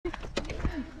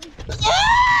Take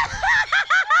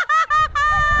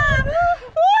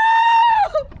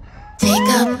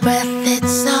a breath, it's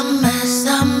summer,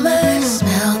 summer.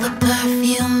 Smell the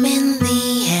perfume in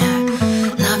the air.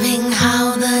 Loving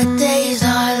how the days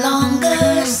are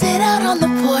longer. Sit out on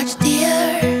the porch,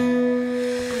 dear.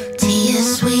 Tea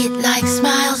is sweet like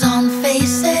smiles on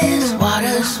faces.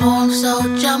 Water's warm, so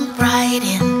jump right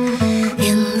in.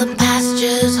 In the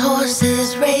pastures,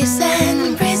 horses race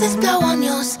and breezes blow on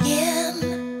your skin.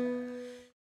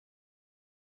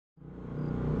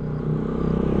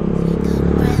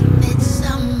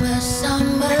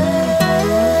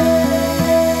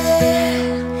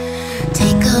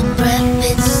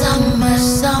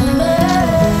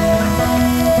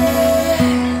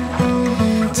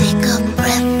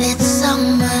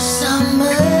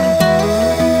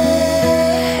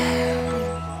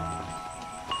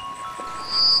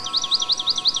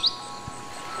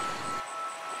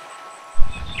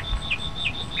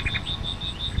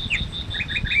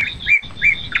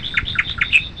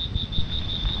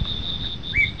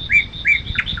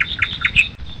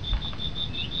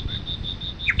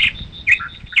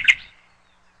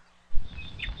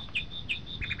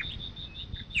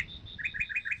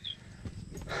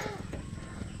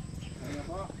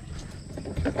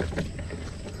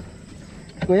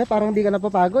 Kuya, parang di ka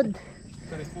napapagod.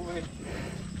 Sorry po eh.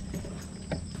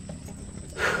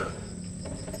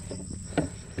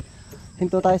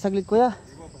 Hinto tayo saglit, kuya.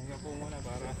 Hindi po, pahinga po muna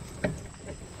para.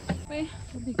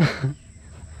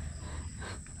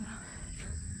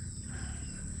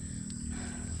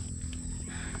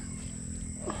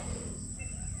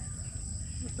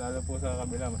 Mas lalo po sa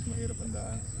kabila, mas mahirap ang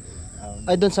daan.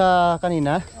 Ay, doon sa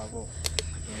kanina? Ako.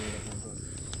 Mahirap po doon.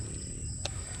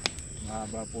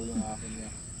 Mahaba po yung akin niya.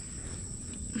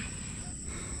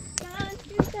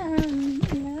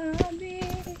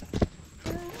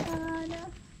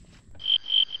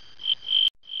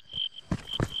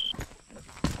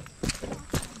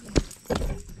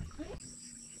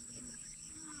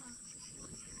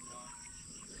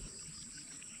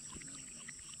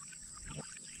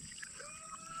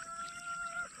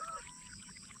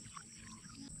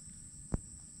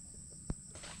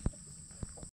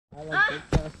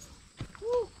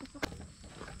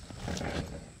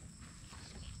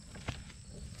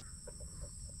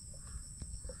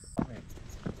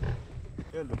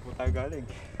 Yun, doon po tayo galing.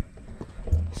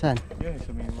 Saan? Yun,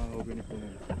 sa may mga organic po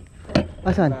nila.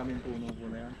 Ah, saan? Maraming puno po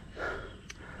na yan.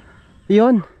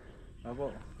 Yun.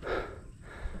 Apo.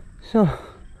 So,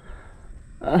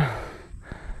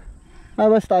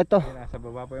 basta ito. Yun, nasa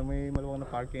baba po yung may maluwang na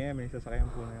parking yan. May sasakyan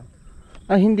po na yan.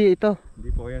 Ah, hindi ito.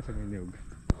 Hindi po yan sa Remedios.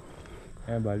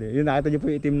 Ayan, bali. Yun, nakita nyo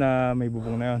po yung itim na may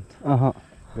bubong na yun. Aha.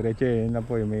 Diretso yun lang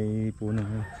po yung may puno.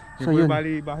 Yun. So, Yun po yun.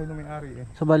 bali bahay ng may-ari eh.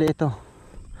 So, bali ito.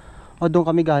 O, doon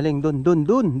kami galing.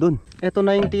 Doon. Ito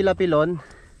na yung Tila Pilon.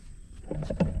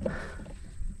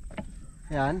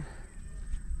 Ayan.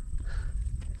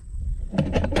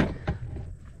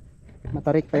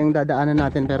 Matarik pa yung dadaanan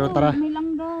natin, pero tara.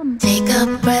 Take a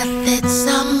breath, it's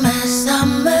summer,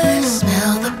 summer.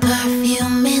 Smell the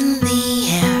perfume in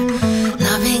the air.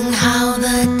 Loving how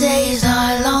the days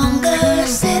are longer.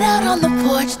 Sit out on the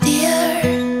porch, dear.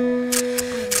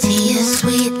 Tea is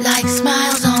sweet like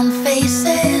smiles on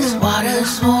faces.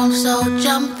 Water's warm, so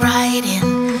jump right in.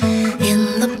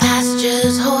 In the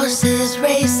pastures, horses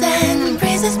race and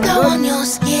breezes blow on your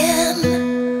skin.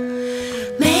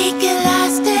 Make it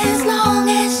last as long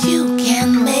as you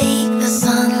can. Make the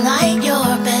sunlight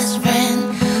your best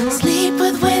friend. Sleep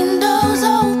with windows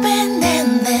open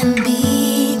and then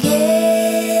begin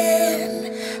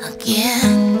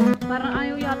again. Parang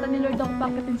ayaw yata ni Lord ako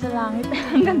pakitin sa langit.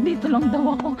 Hanggang dito lang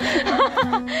daw ako.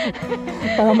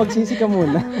 Tanga, magsisi ka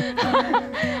muna.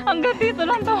 Hanggang dito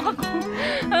lang daw ako.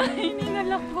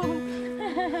 Hiningal ako.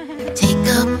 Take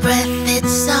a breath,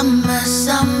 it's summer,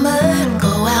 summer.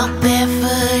 Go out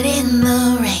barefoot in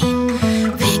the rain.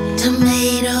 Pick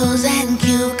tomatoes and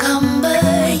cucumber.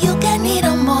 You can eat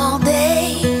them all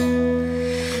day.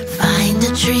 Find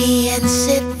a tree and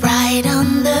sit right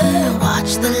under.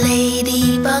 Watch the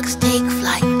ladybugs take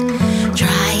flight.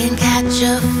 Try and catch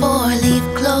a four-leaf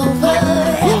clover.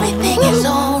 Everything is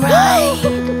alright.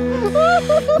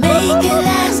 Make it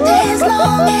last as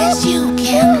long as you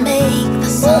can. Make the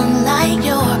sunlight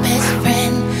your best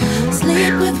friend.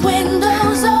 Sleep with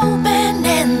windows open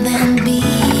and then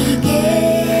begin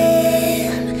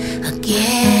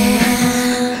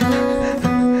again.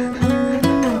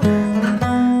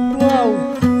 Wow.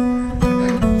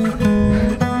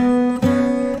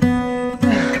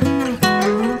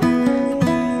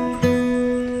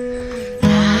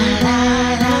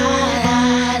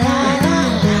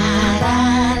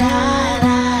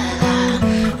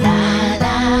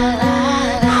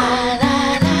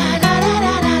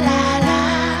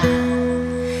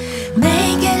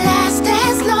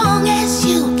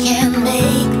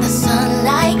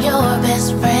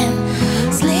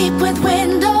 with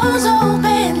windows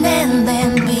open and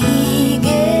then begin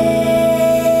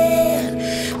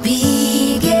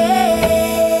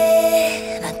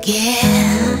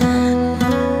again.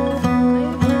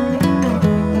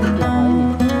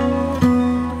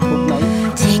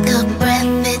 Take a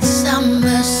breath, it's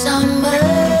summer, summer.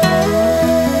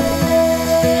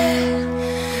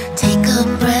 Take a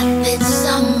breath, it's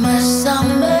summer,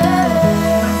 summer.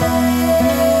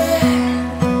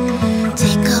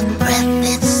 Take a breath,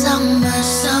 it's summer,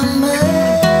 summer.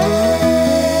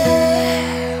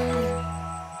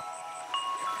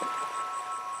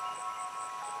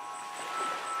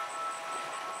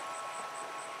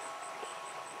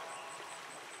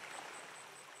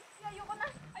 Ayoko na.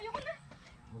 Ayoko na.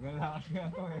 Maglalakad nga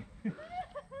to eh.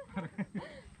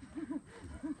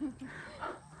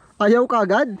 Ayaw ka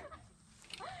agad?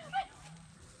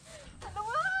 Ano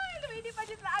ba? Lumilipad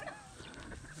yung ano.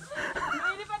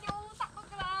 Lumilipad yung utak ko.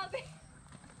 Grabe.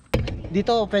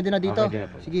 Dito, pwede na dito. Okay,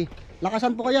 po. Sige.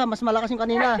 Lakasan po kaya, mas malakas yung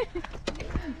kanina.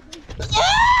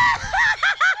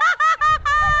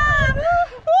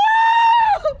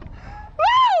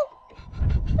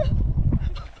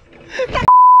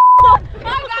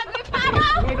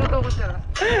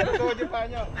 Tutukot yung paa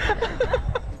nyo.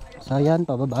 So ayan,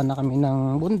 pababa na kami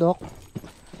ng bundok.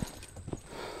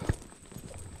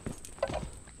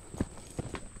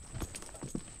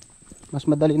 Mas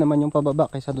madali naman yung pababa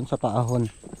kaysa dun sa paahon.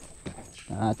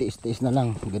 Tiis-tiis na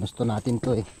lang. Ginusto natin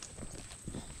to eh.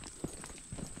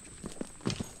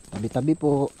 Tabi-tabi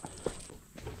po.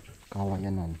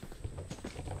 Kawayanan.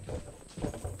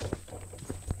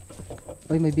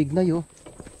 Ay, may bignay oh.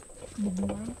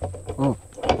 Oh.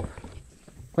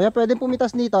 Kaya pwedeng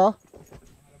pumitas nito.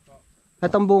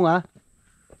 Itong bunga.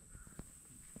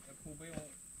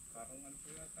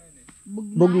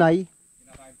 Bugnay.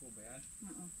 Kinakain po ba yan?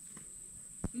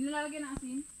 Yung nilalagay ng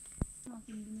asin?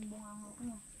 Asin din yung bunga ko.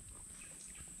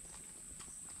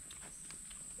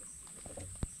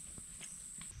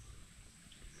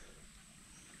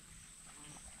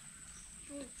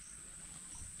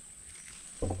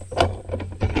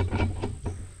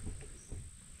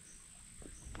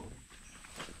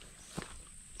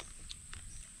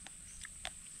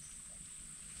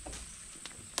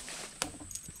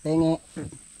 Tenge.